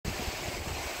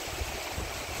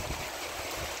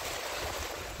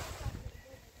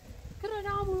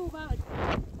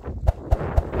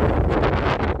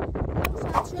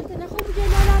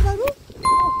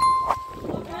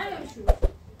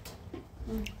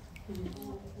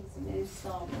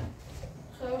Stop.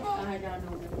 I don't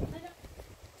know.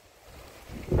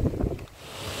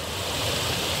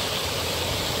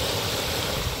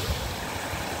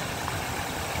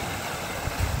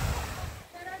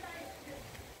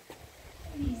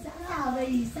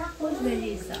 Lisa, who's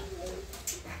Lisa?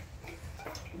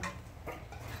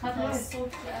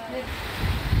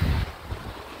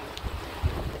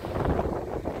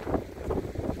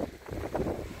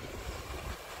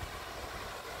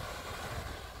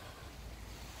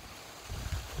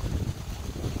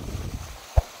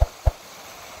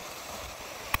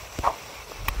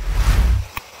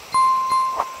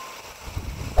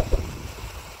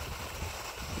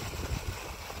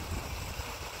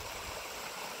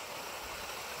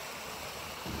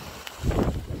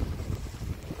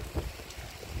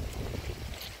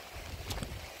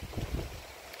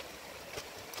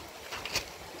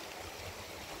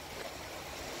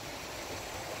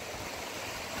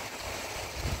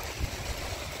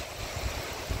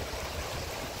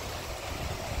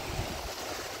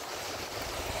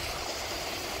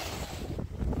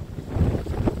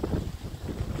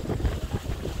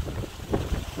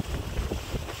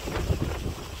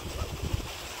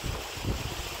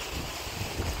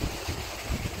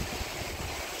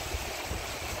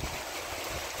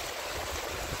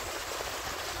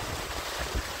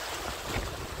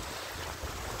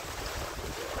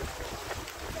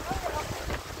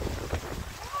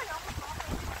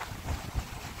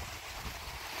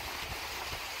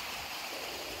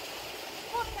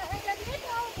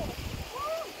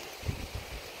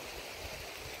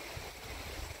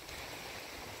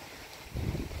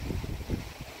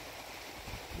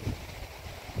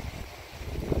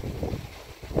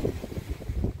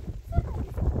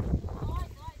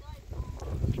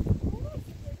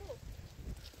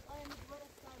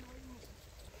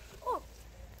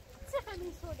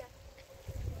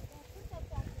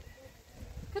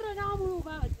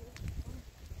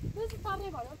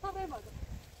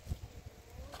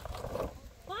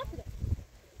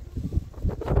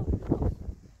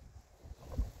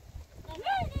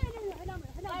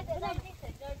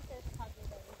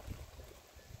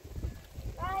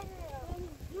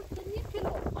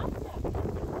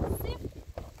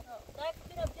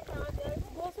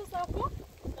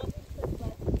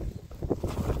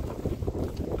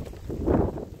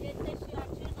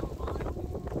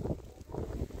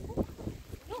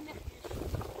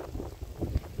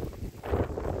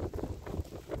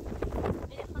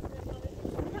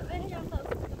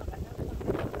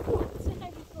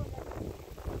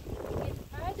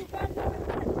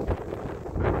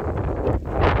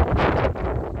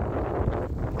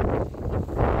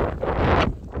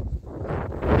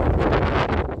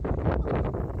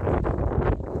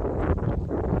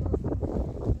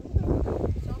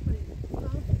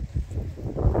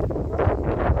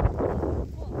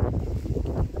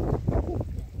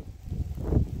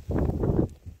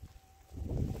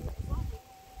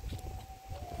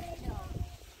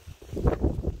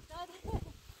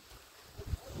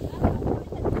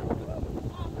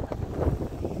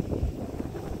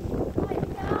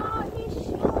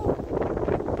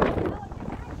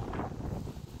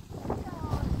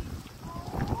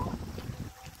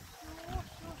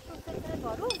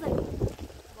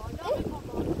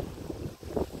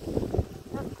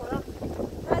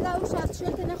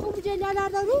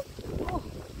 Nerede?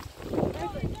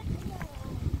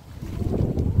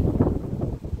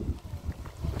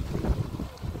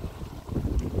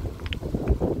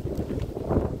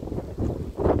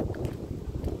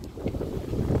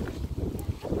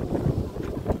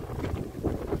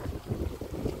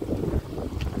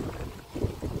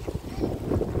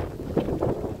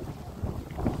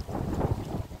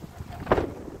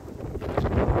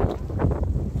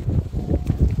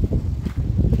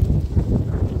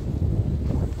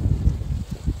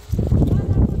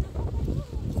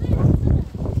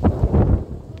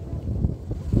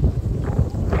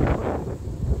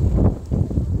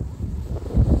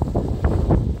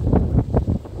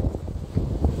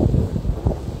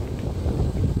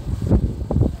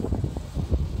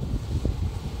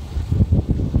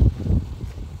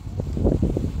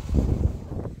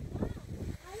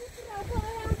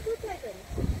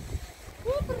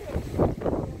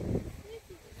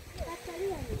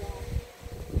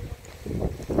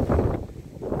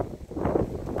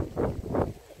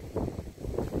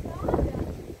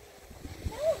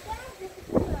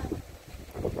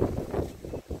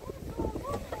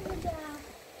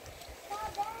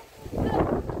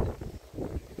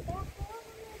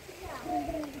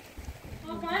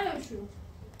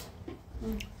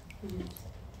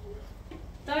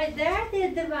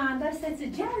 دوام دستت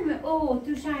جرمه اوه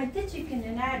تو شاید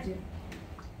چکنه نرجه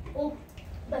اوه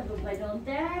بگو بدون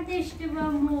دردش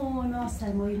دوامو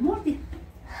ناسرمایی مردی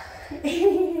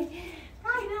ای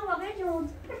من واقعا جون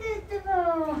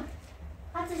دوام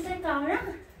حتی سر کامران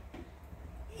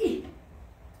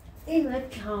ای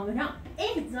باید کامران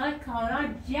ای زای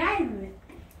کامران جرمه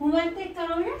اومد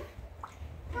کامران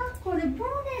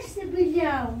قربونش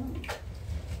بجام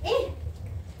ای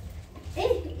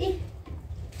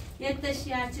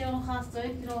یتشیرچه اون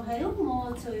خواستایی که رو هرو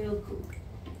موتویو کو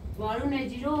بارون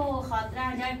اجیرو خاطره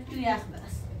هنجر تو یخ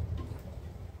بس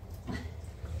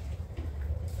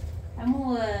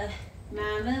امو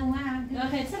معمه اومد یا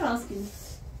خیلی راست کنی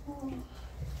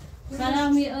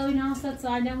سلامی اوینا ست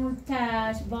سالمو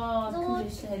تش باز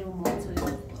کلش هرو موتویو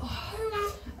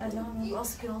الان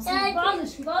راست کنم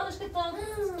بالش که تا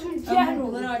تو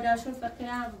جهرو برادر شد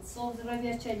فکرم صوت رو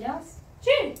بیا چلیاس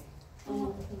چی؟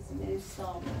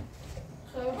 سام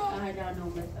هلا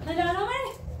نومه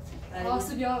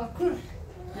آسو بیا کن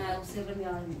نه اوسی رو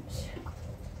میارم میشه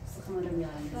سخم رو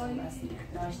میارم بس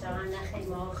داشتم خیلی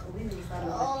ما خوبی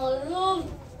میزنم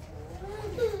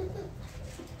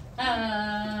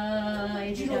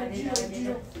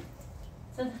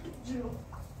جیرو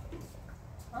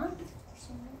ها؟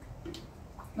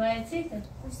 باید چی که؟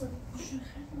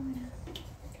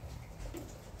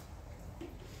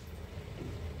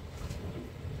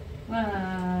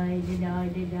 وای دیدای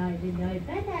بدر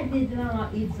دیدم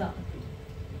ایجا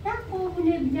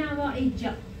تقوونه بنام ایجا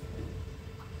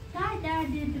بدر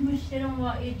دید مشترم و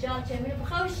ایجا چه میره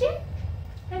بخوشی؟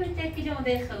 همه تکی جان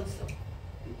ده خوشم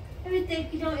همه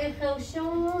تکی جان ای خوشم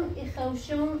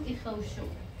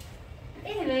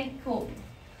ای ویکو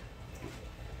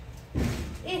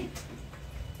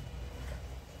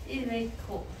ای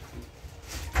ویکو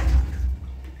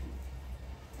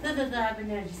نه به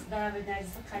نرجس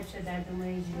قلب شد دردم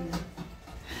ایجوری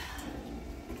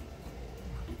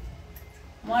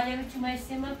مالی چون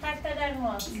میستیم قلب در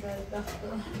ماست نه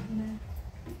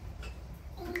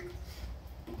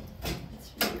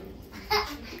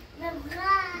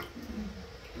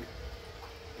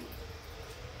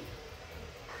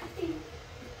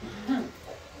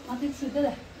شده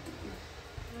ده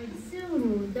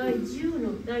دای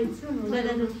جونو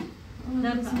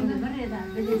نه بره ده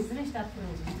بده زرش ده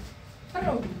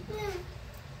پرو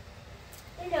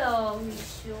الهی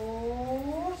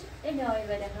شور الهی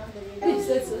بده هم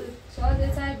بده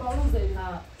شاید تای بارون زدی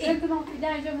یک نوع پیده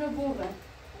انجام رو بوره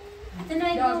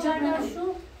تنهایی باور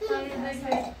نشو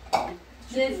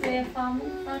جزه فامو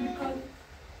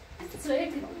co je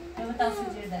ty? nebo tam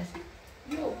si dáš.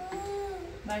 Jo.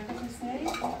 Marko, přesnej?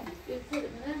 Je to,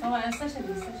 ne? No, já se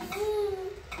šedí.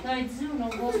 Dajte si mnou,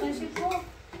 byl jsem šipku.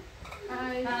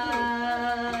 Aj,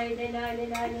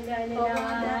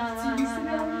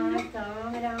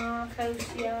 Kamran,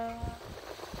 choušia.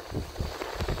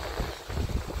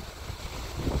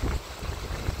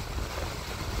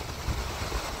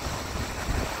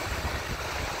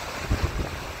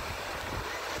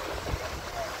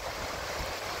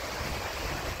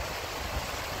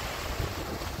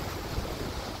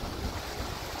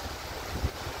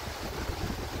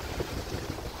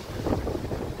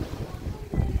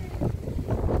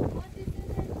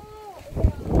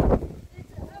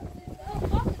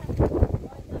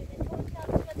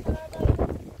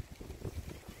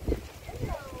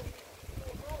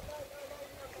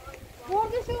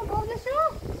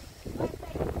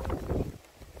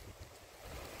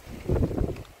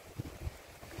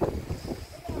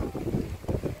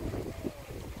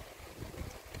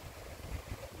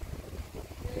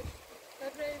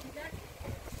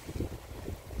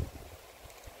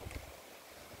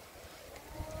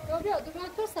 Dobra,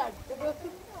 to sar. Dobra,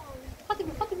 hadi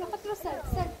sar.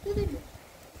 Tu değil mi?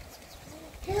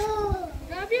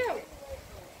 Ne yapıyor?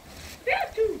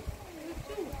 Ver tu.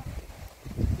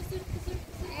 Kısır.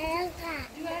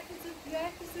 Güver kısır.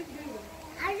 Güver.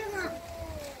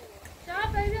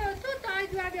 Şah böyle tut ay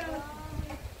güver ya.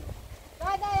 Da,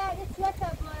 jetzt wird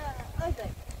er mal. Also.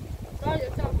 Daha ya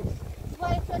tamam.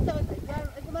 Zwei Schritte und ich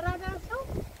war da schon.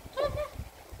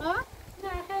 Ha? Ne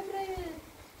habre?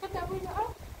 Hatta bu ya.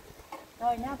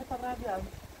 Rồi nha, tôi ra rồi.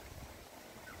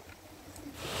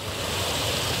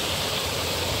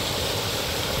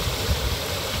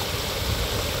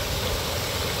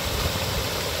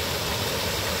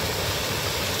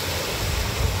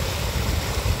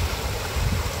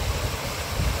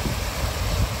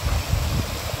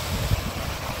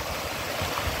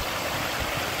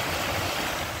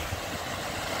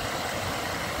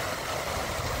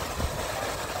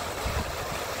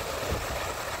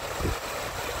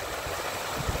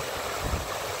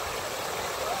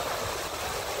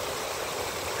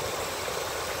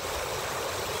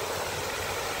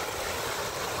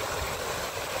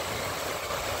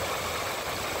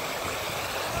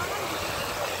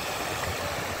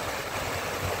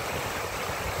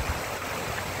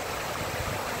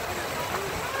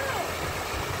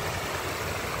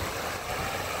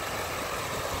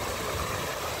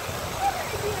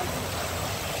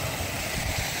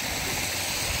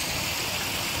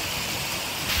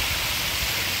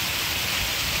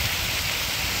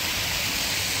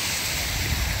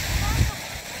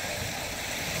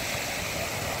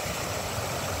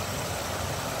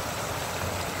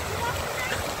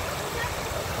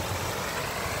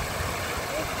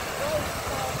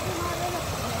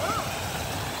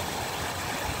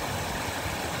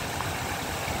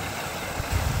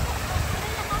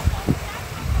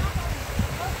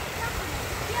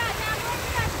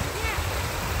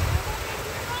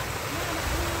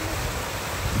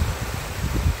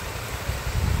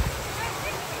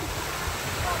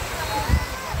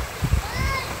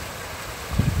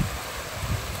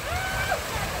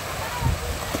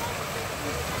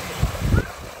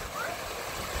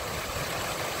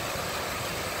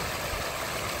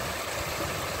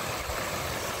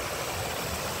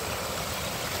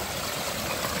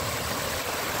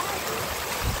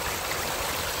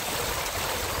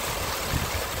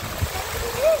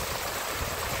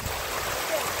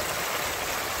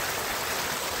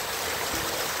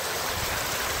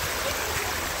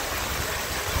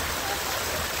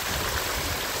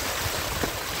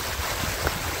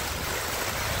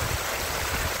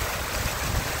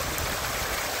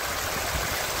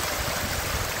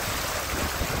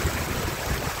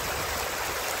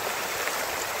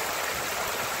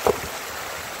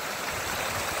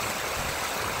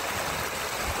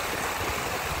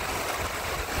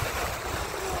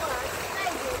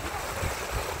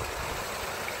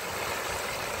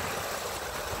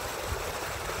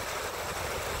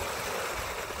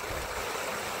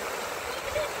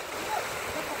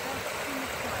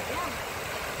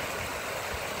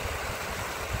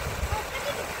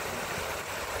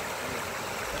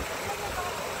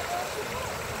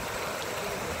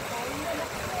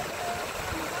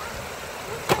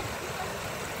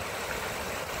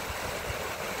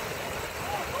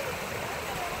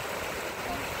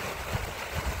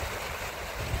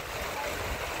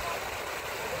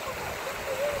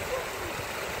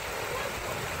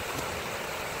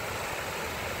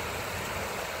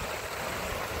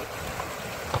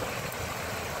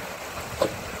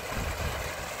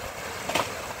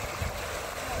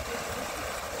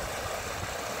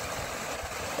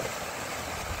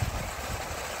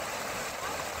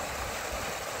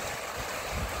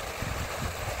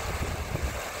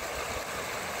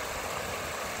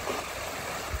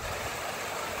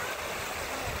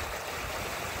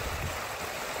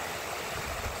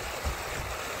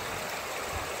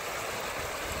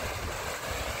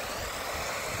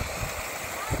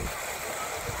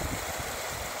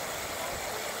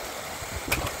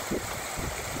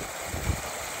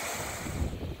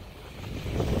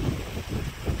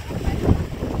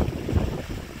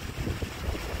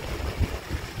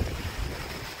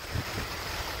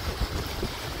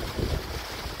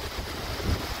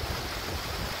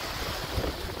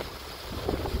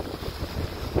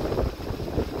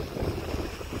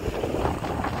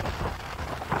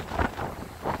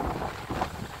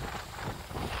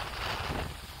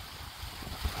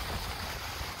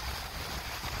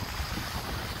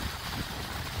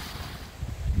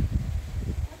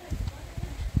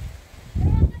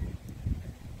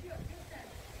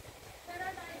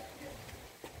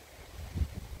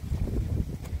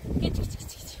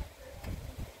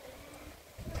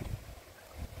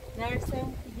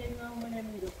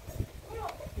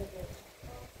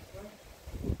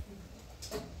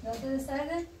 ده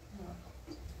سرده؟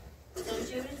 تو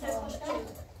چه بری سر خوشتر؟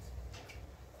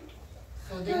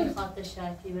 خوده میخواد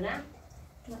شرطی برم؟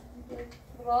 نه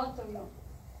راحت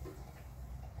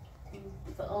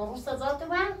رو اون روز ذات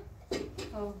من؟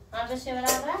 هر بشه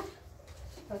برم؟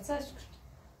 بچهش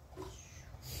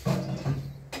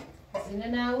زینه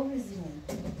نه او زینه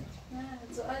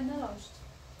نه زوال نراشت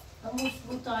همون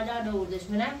بود تا حالا نوردش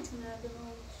منم؟ نه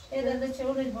دماغش یه داده چه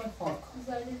اونش باید خاک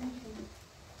زاده نکنه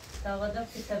تا قدر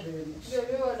کتا بدمش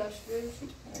جلوی بالاش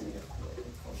بیرشی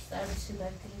خوشتر بشه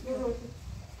برکنی برو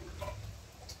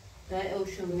ده او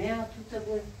شونه ها تو تا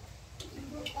بود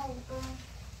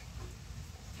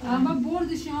اما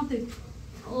بردش یان تک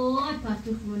اوه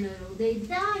پاتو خونه رو دی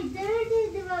دای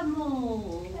درده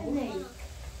دوامو نه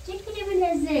چکلی من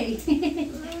ازی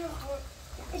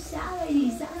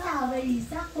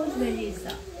سا خوش بریسا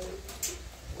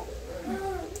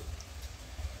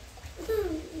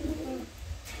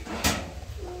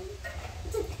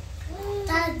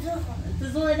تو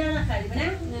زوده نه نخری بنه؟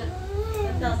 نه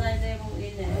من تازه این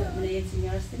بونه یه چیزی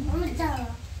هستیم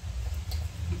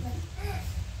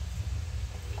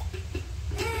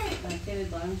بچه به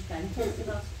بارمش کنی کسی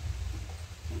باز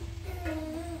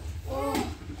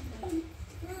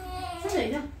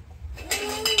صدایی نه؟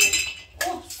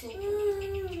 اوه سو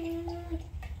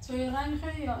توی رنگ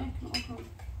خیلی یا این کنم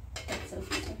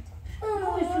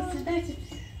اوه سو صدایی چه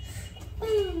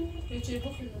یه چی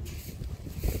بخیدم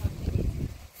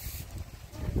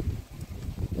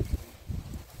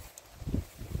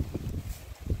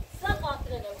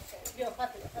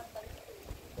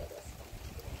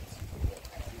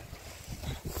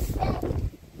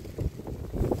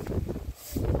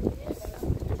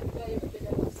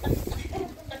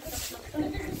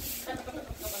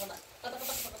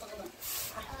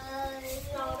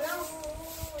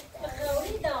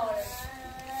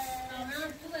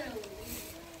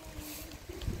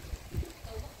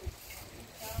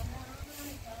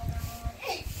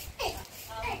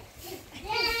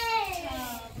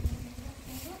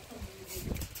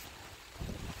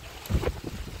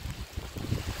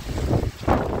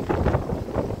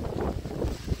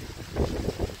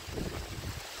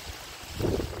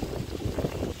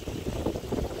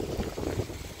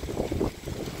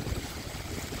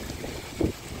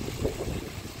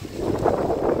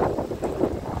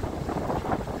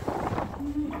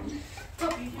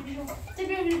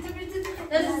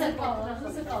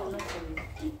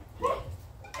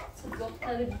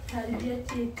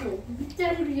تربیتی تو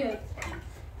تربیت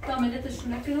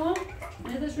کاملتشون نکنم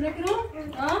ملتشون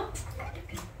نکنم ها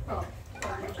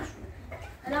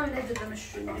الان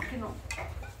ملتشون نکنم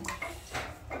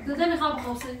داده میخوام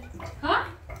خواسته ها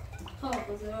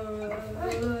خواسته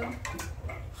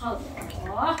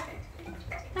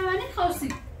تمانی خواستی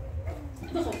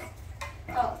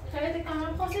بخواه خیلی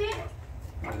کامل خواستی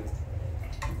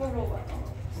برو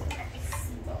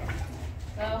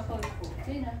برو خود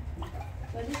خوبی نه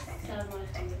ولی سرمایه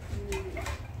خیلی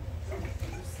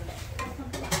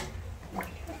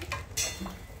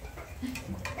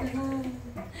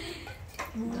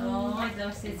آه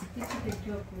داشت یه چیزی که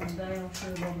جو کنده یا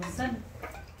شده با مسن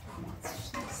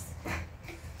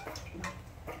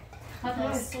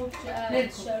خطر صوت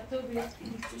شرطو بیاد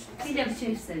دیدم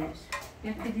چه سرش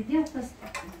یک دیدی هم پس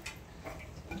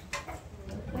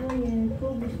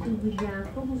خوبش تو بگم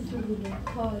خوبش تو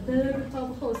بگم ها داره به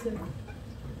تاب خواسته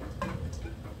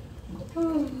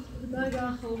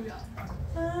نگاه خوب یا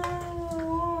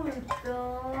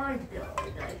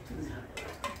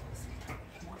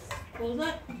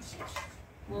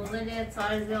موزه لیه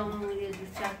تارزه همون یه دو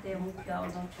چهته همون که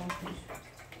آدم چونکش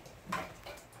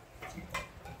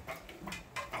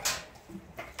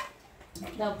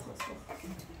دب خواست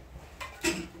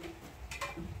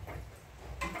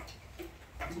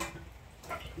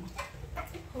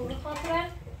خوب خاطره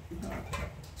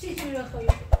چی چی رو خوبی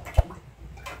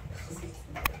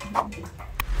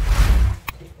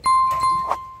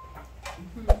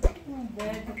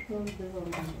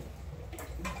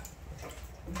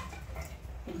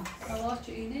هوا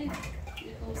چه اینه یه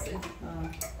خوصه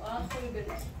خوبی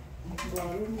برید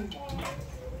بارون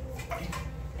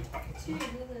چی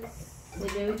دادست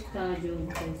بجایش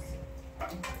تعجب کس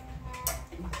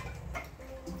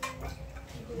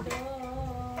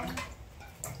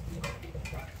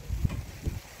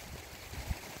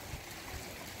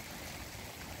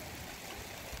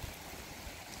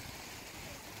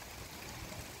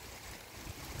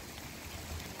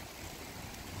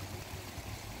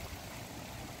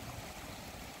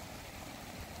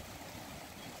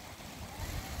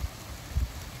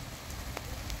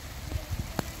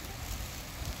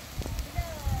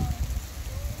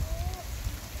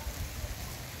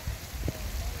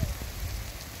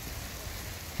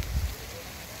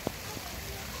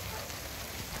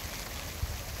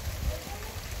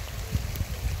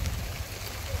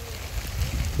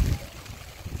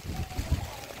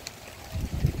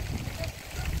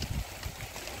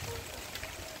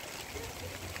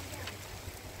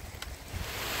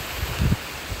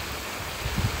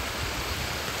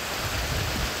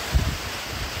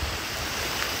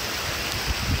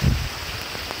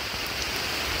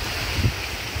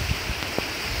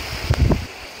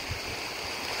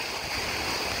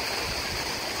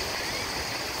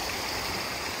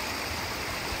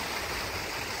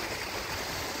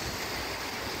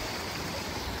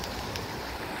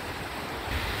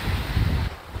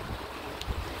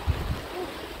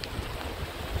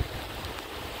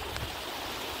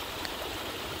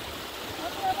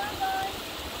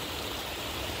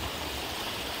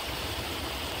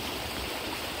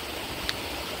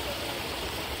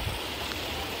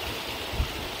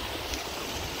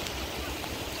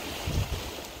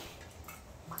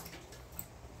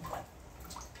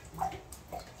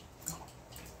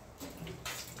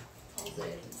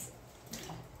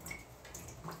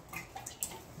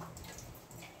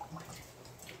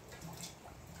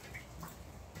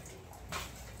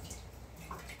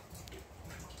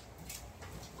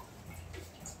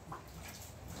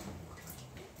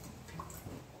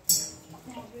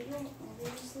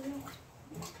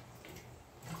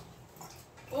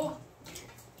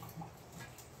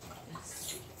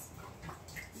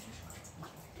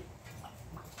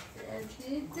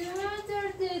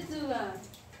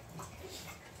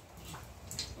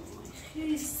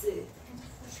خیسه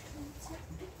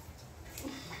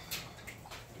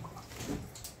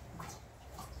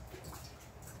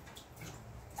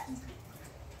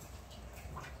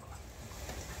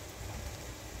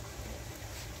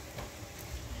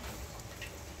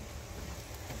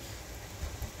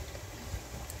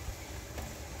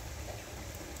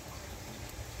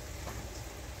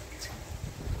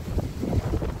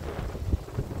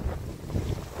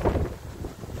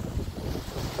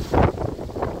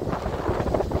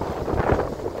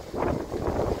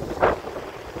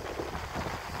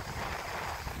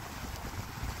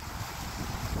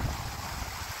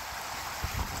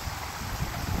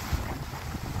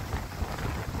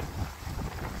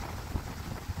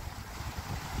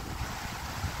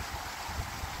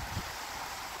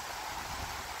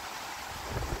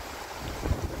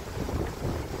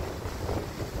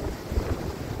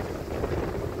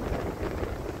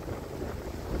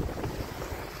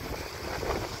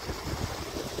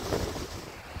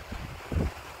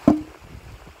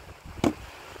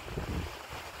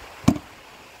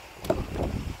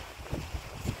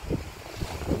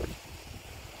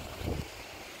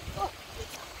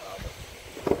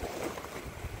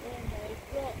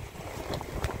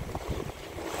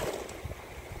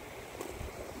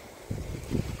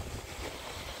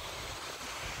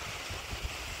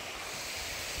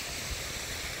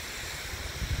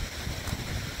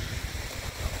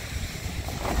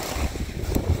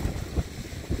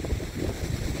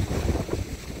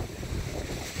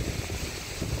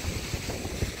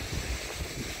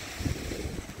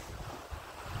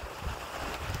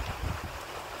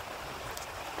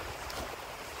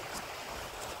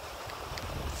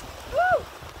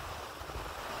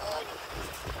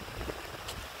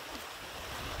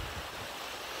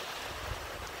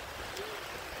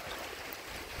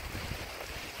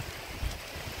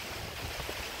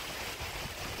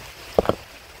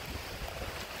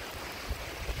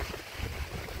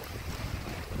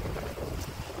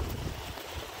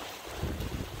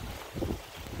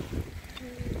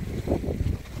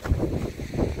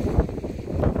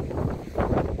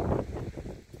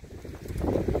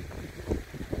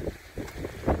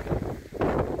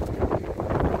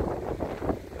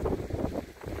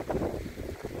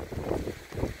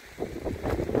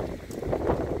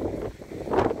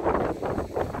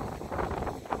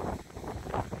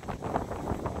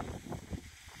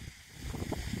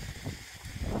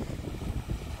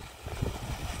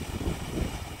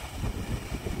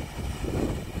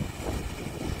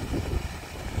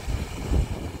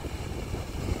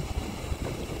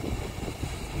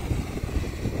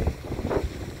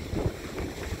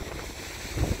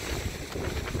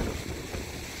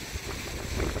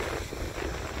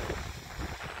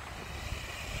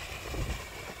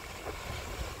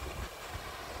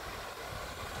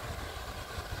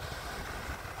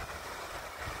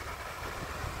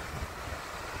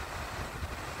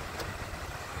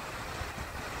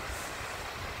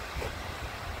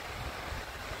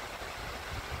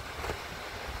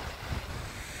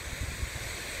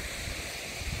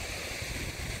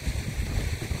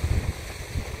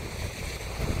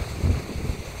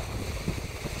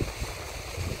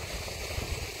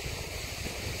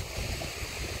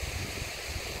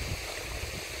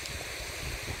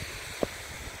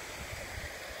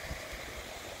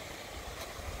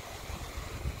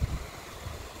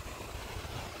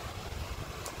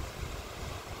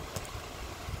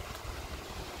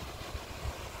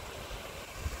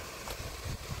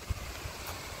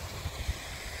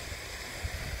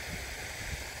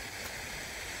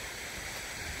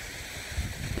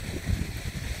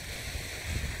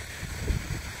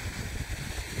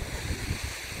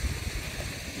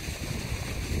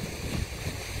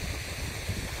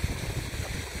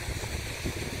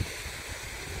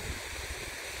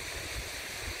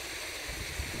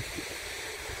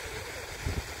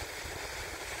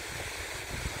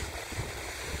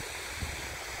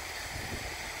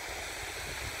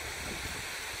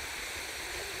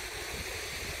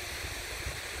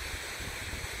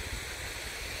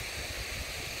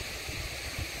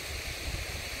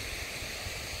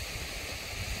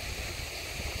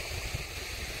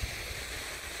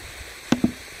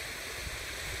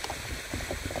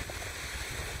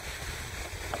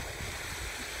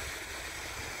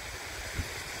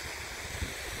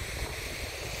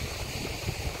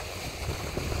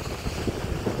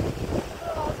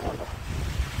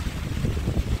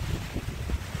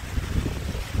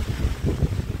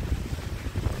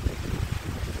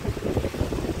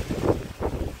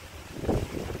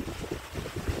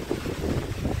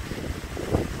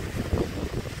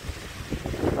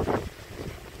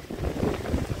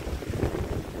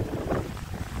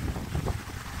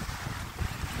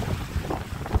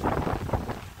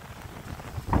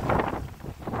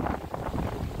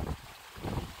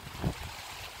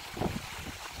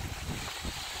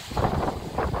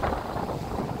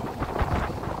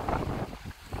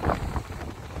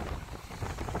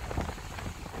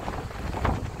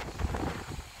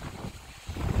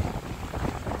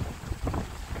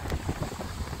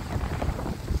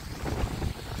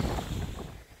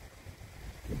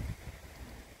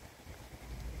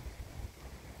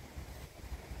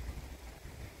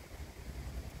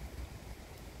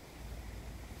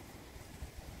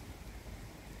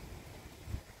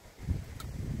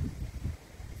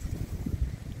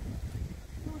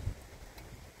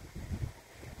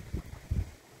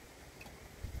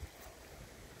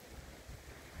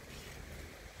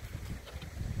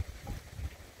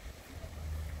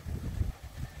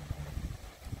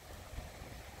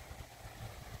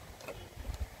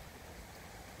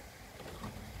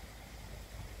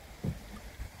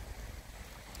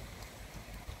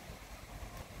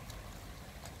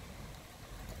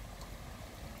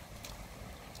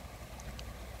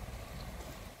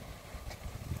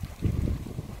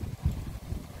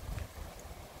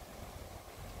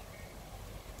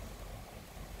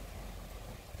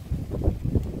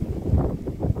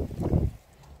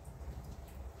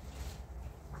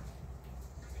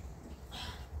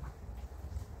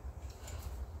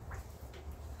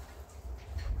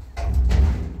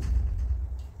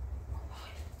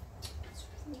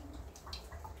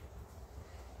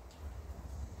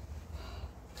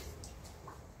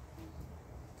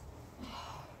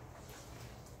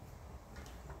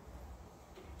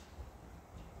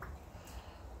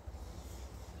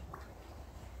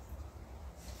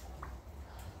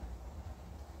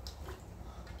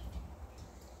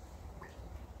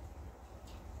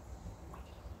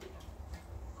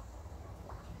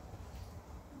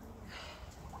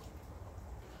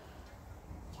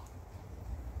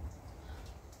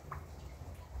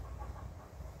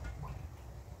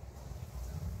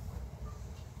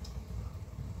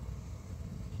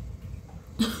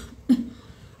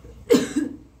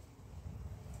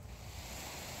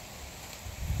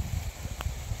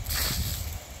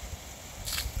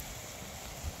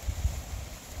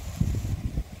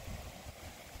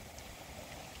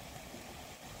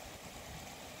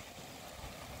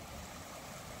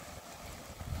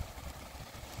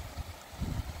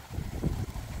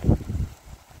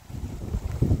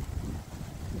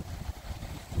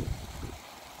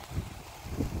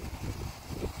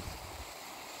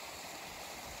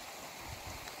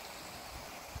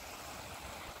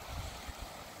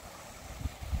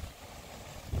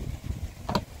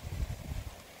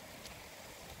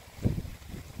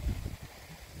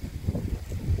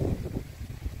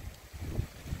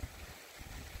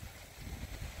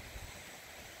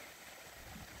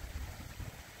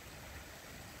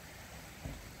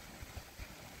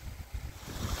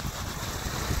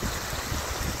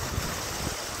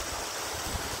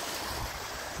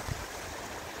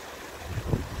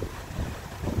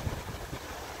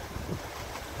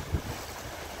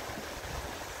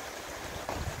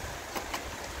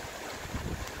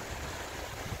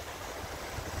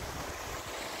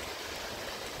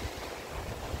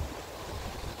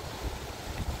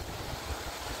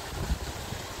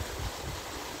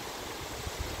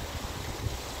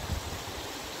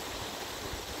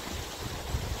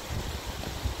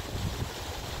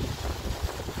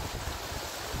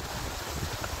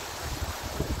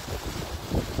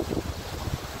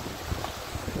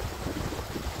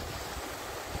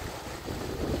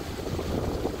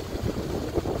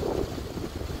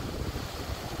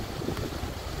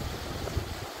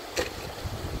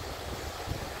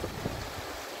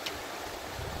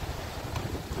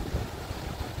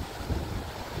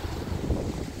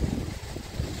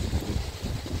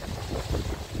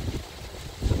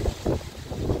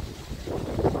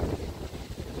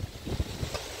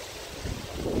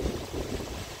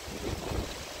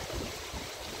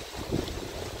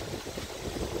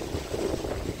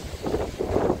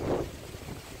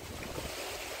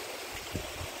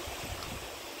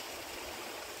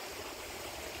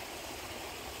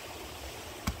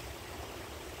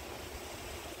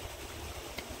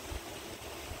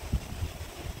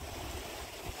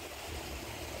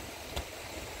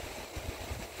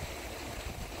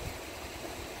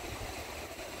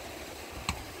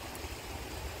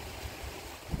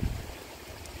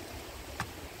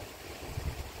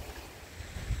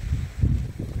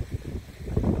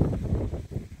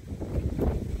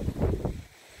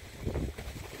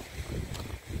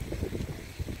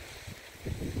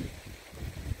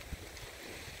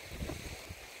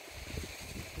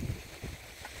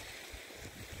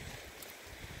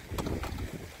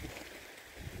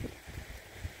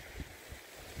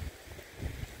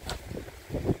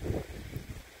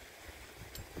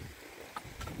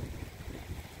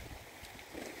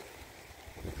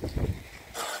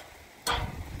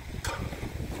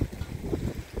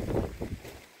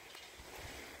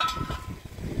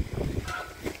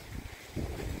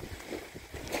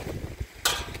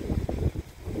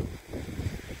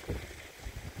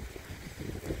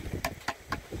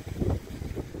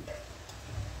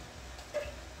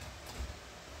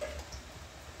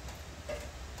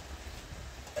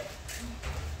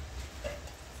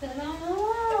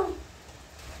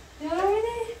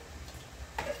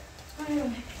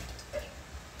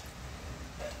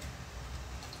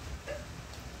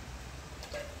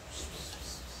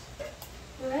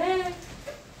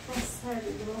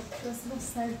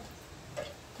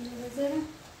بذارم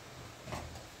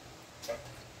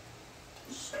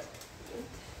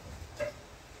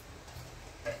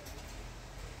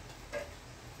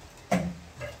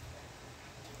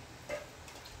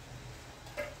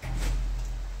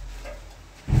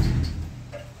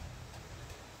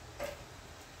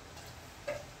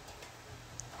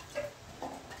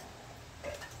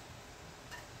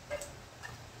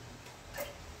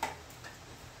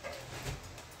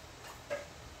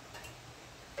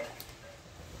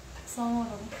سلام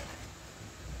علیکم.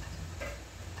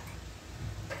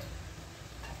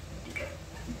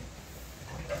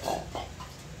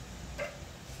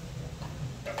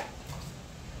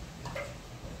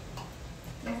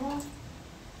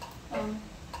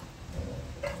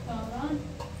 Kamran.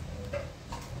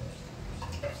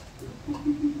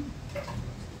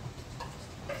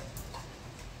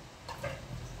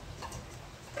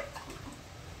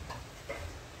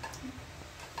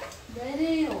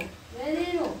 Verilo.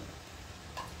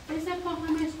 بسه پا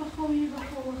همش بخوایی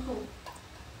بخو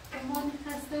کامان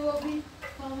خسته و بی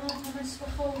کامان همش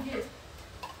بخوایی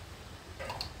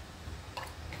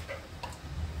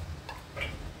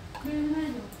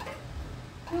ببینم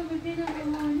تو ببینم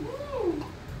کامان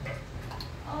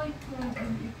آی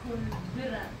کامان کل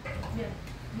برم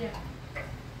بیا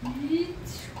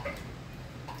هیچ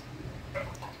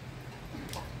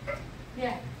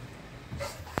بیا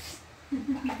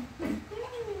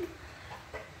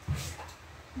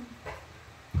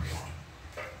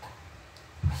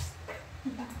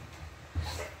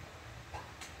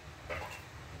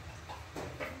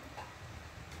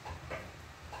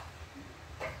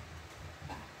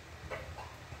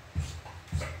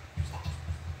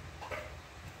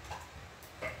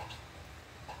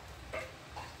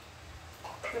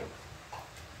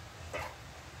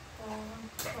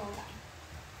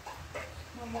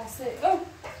Mama say oh.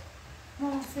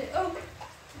 Mama say oh.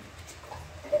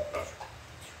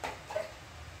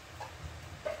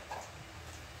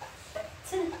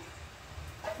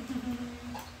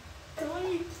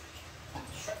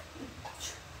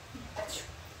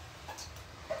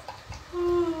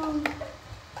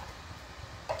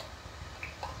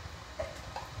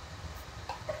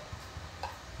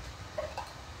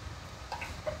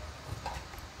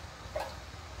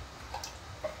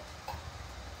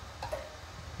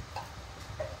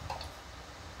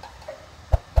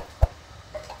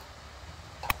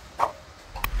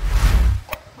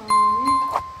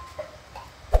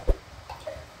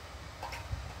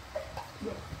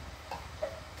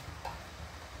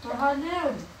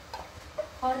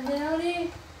 حالی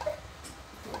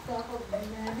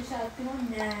نرمش کنم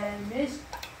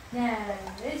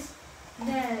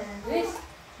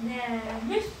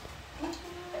نرمش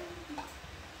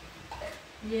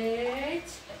یک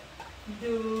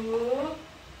دو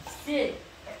سه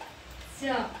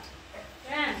چهار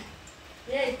پنج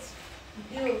یک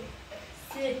دو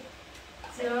سه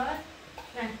چهار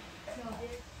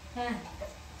پنج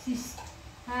شش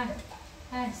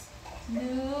هشت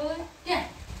نو ده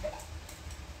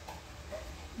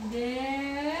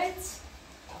Dit.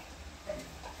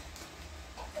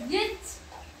 Dit.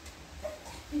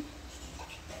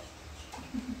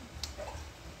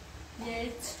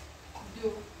 Dit.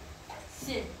 Doe.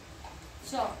 Zit.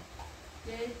 Zo.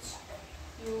 Dit.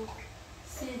 Doe.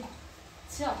 Zit.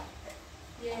 Zo.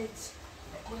 Dit.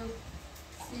 Doe.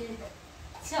 Zit.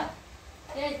 Zo.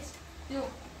 Dit. Doe.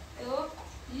 Doe.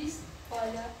 Is.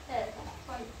 Balle.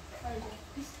 Balle.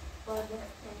 Is. Balle.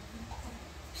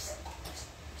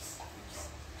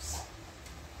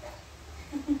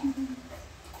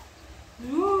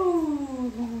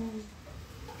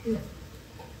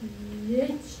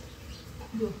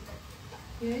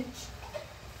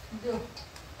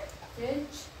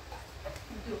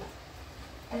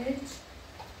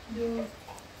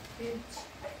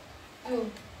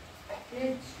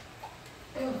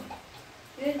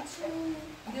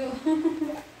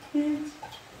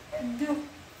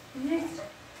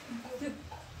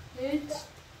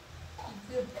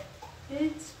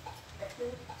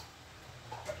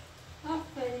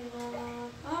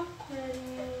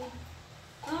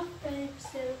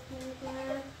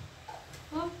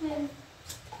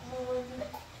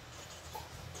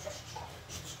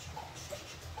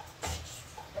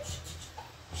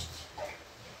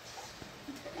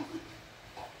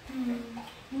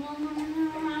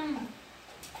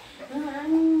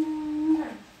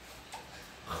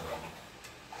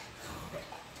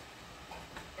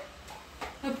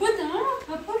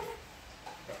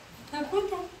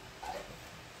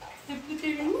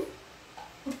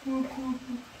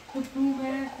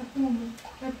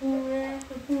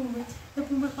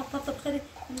 بومه خططت خير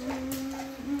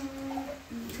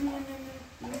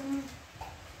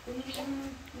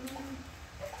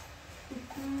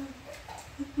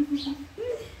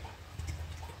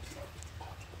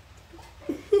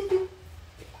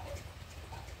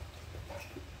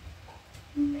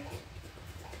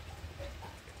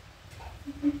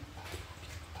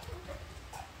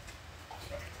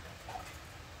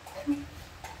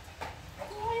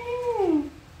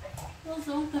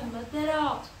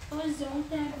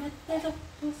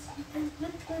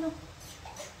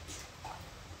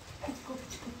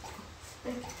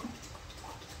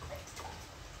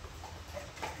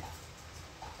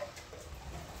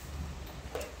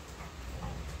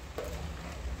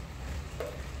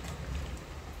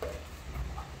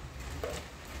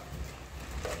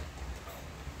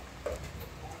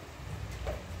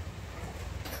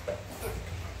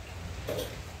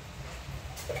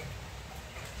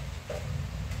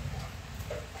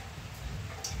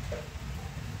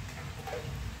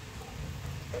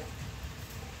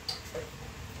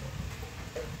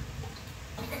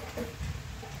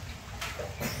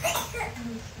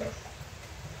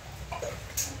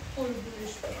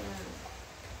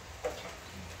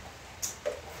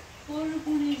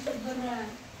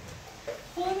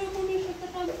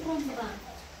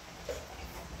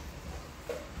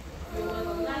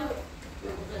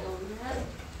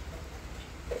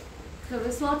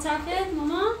Wat zeg je,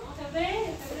 mama? Wat heb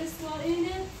je? Er is wat in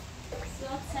het. Zo,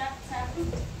 tap.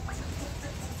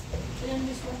 En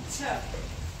dus wat tap.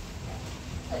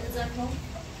 Is dat nog?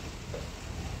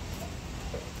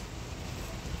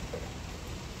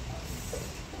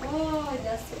 Oh,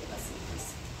 dat is het.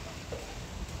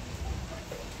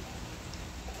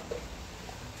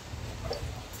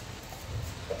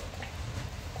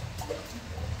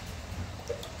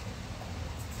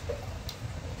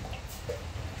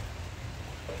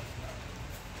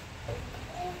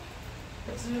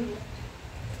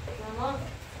 Mama.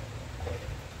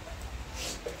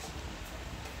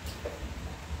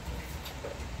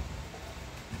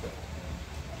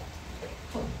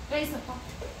 Wees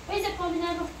op,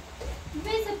 Kamran.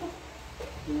 Wees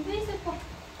op.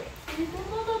 Ik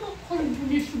doe dat gewoon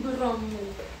niet zo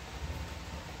branden.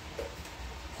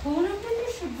 Gewoon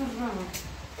niet zo branden.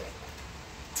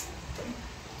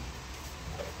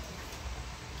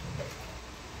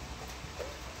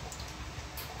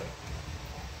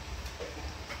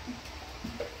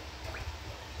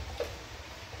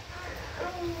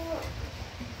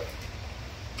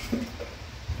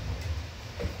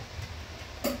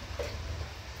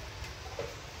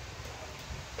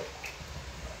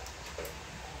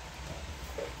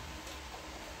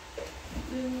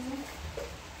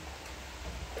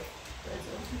 Dat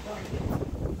is ook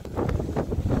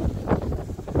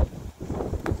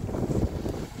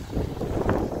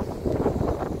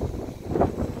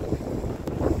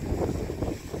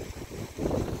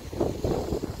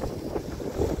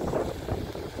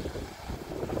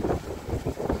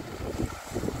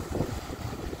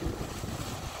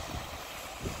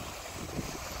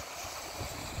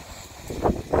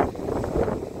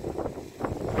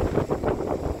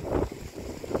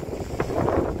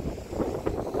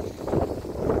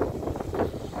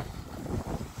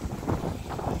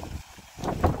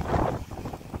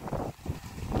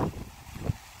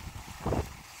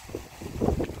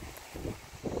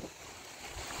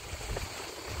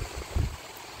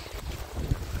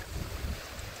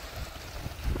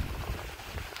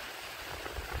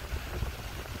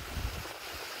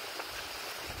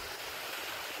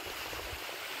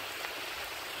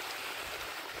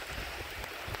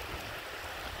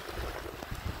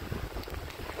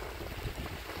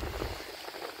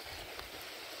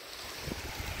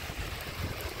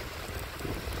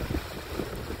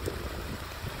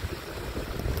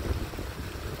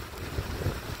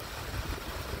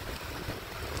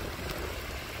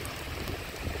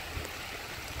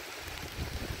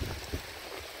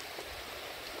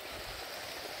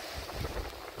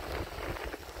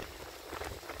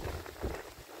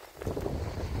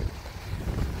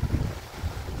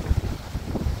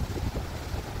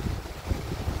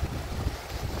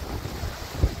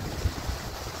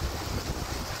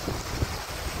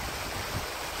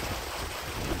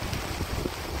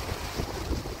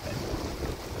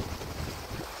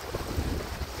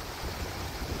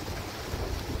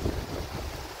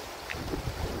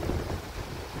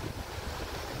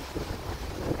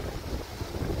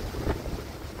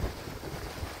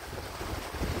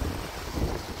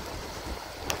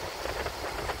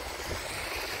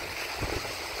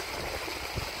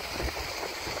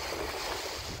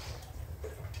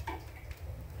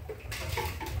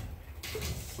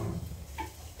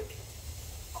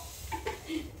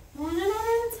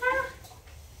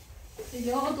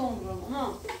Yağ donduralım ha.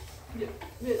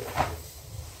 Bir.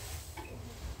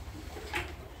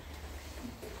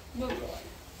 Bak.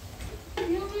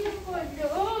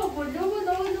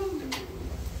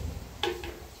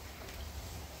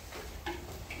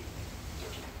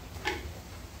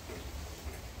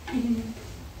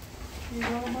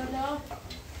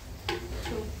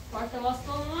 Parça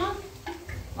bastı mı?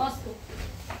 Bastı.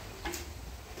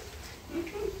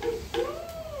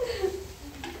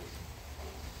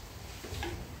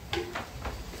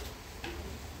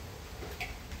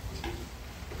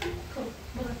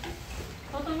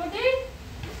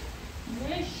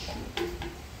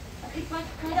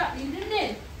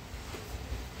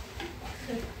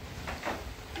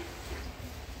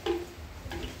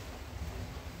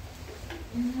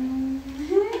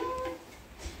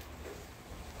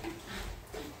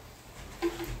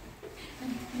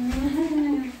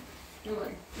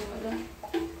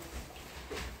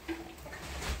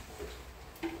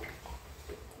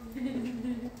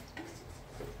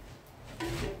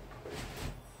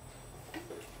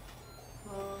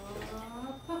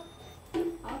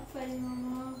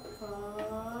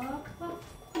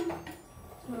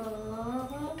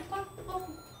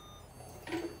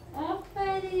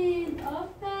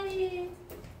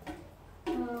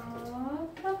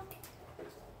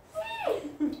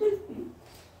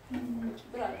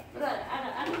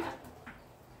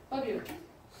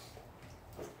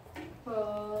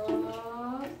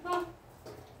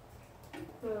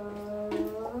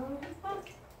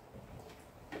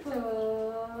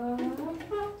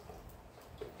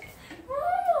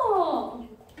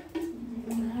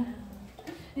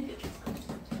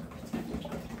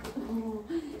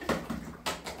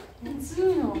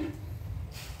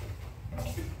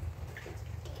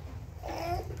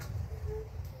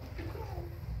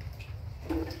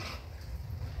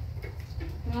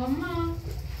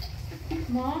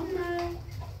 Mama,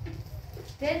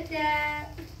 Dada,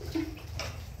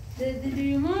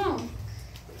 Dada, Mom,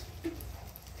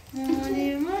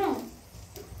 Mama,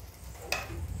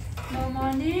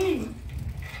 Mama,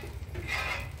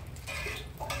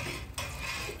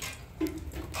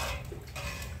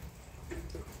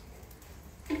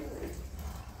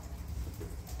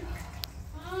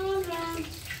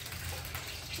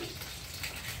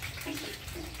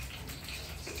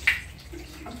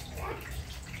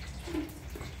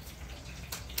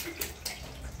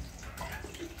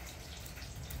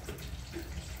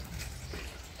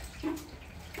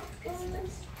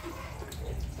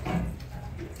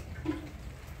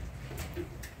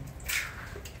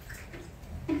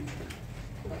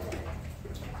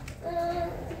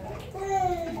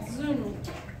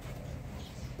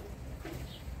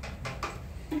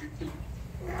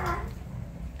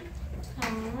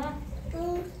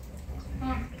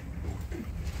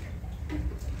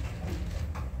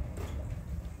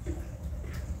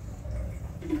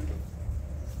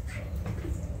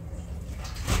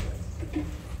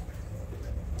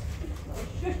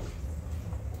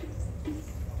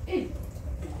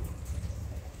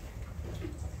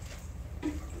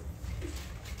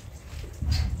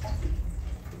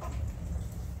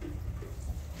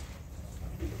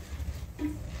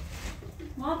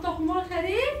 ما تخمر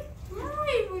خريب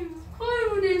ماي خوي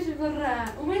وليش برا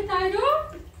وين تعالو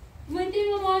وين تي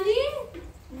ماماني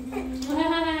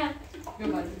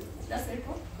يلا لا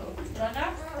سيكو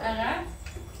رجع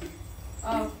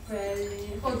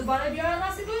آفرین خب دوباره بیار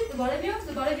ناسیبوی دوباره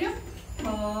بیا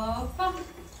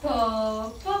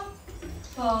پاپا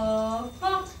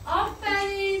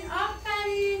آفرین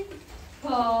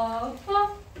پاپا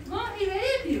ما ایره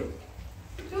بیو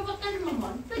شو بقید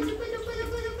مامان بدو بقید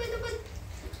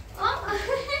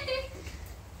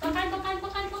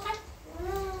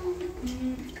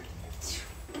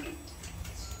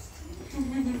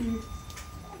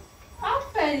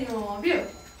آفرین مامان بیو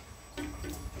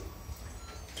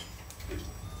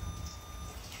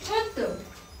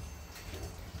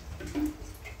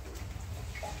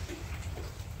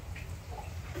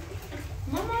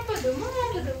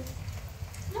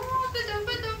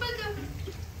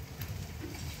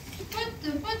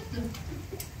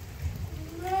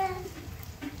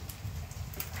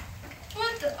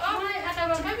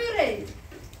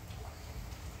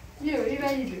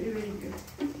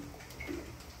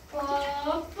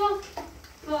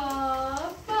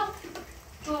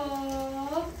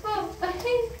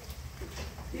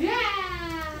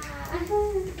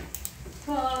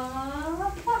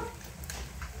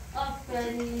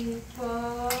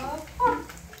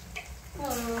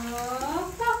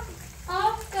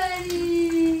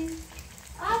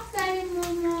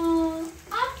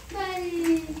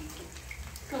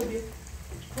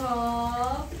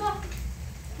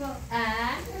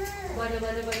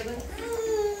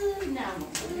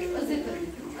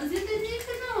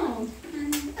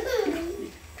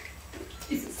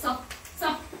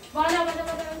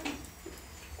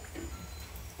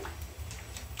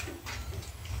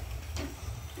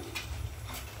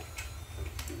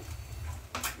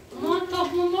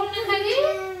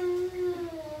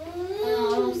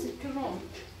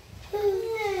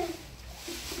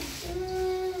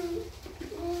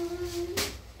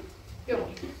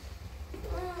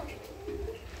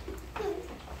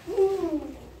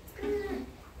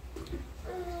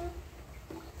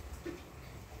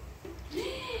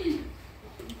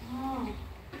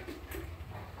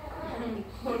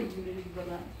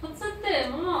بده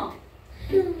ماما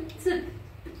سد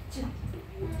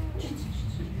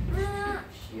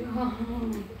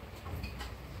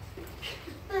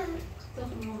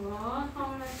تخم ماما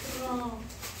حامل کرام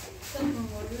تخم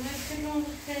ماما کرام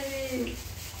بخیری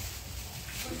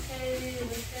بخیری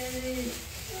بخیری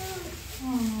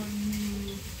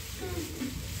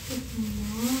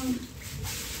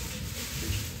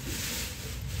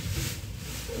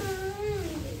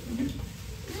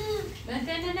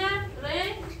بنتين هنا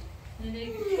رين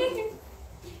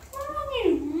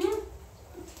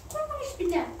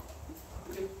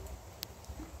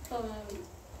طبعا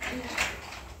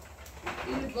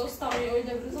الجوز طبيعي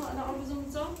ولا برزة انا عم بزوم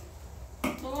زوم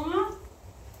ماما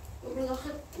وبرزة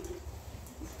خد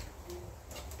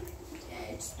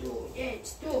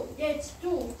Jedź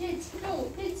tu,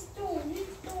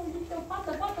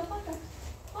 pata,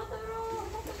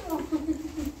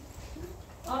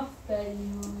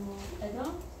 آفرین ماما ادا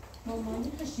ماما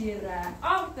خشیره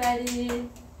آفرین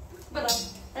برم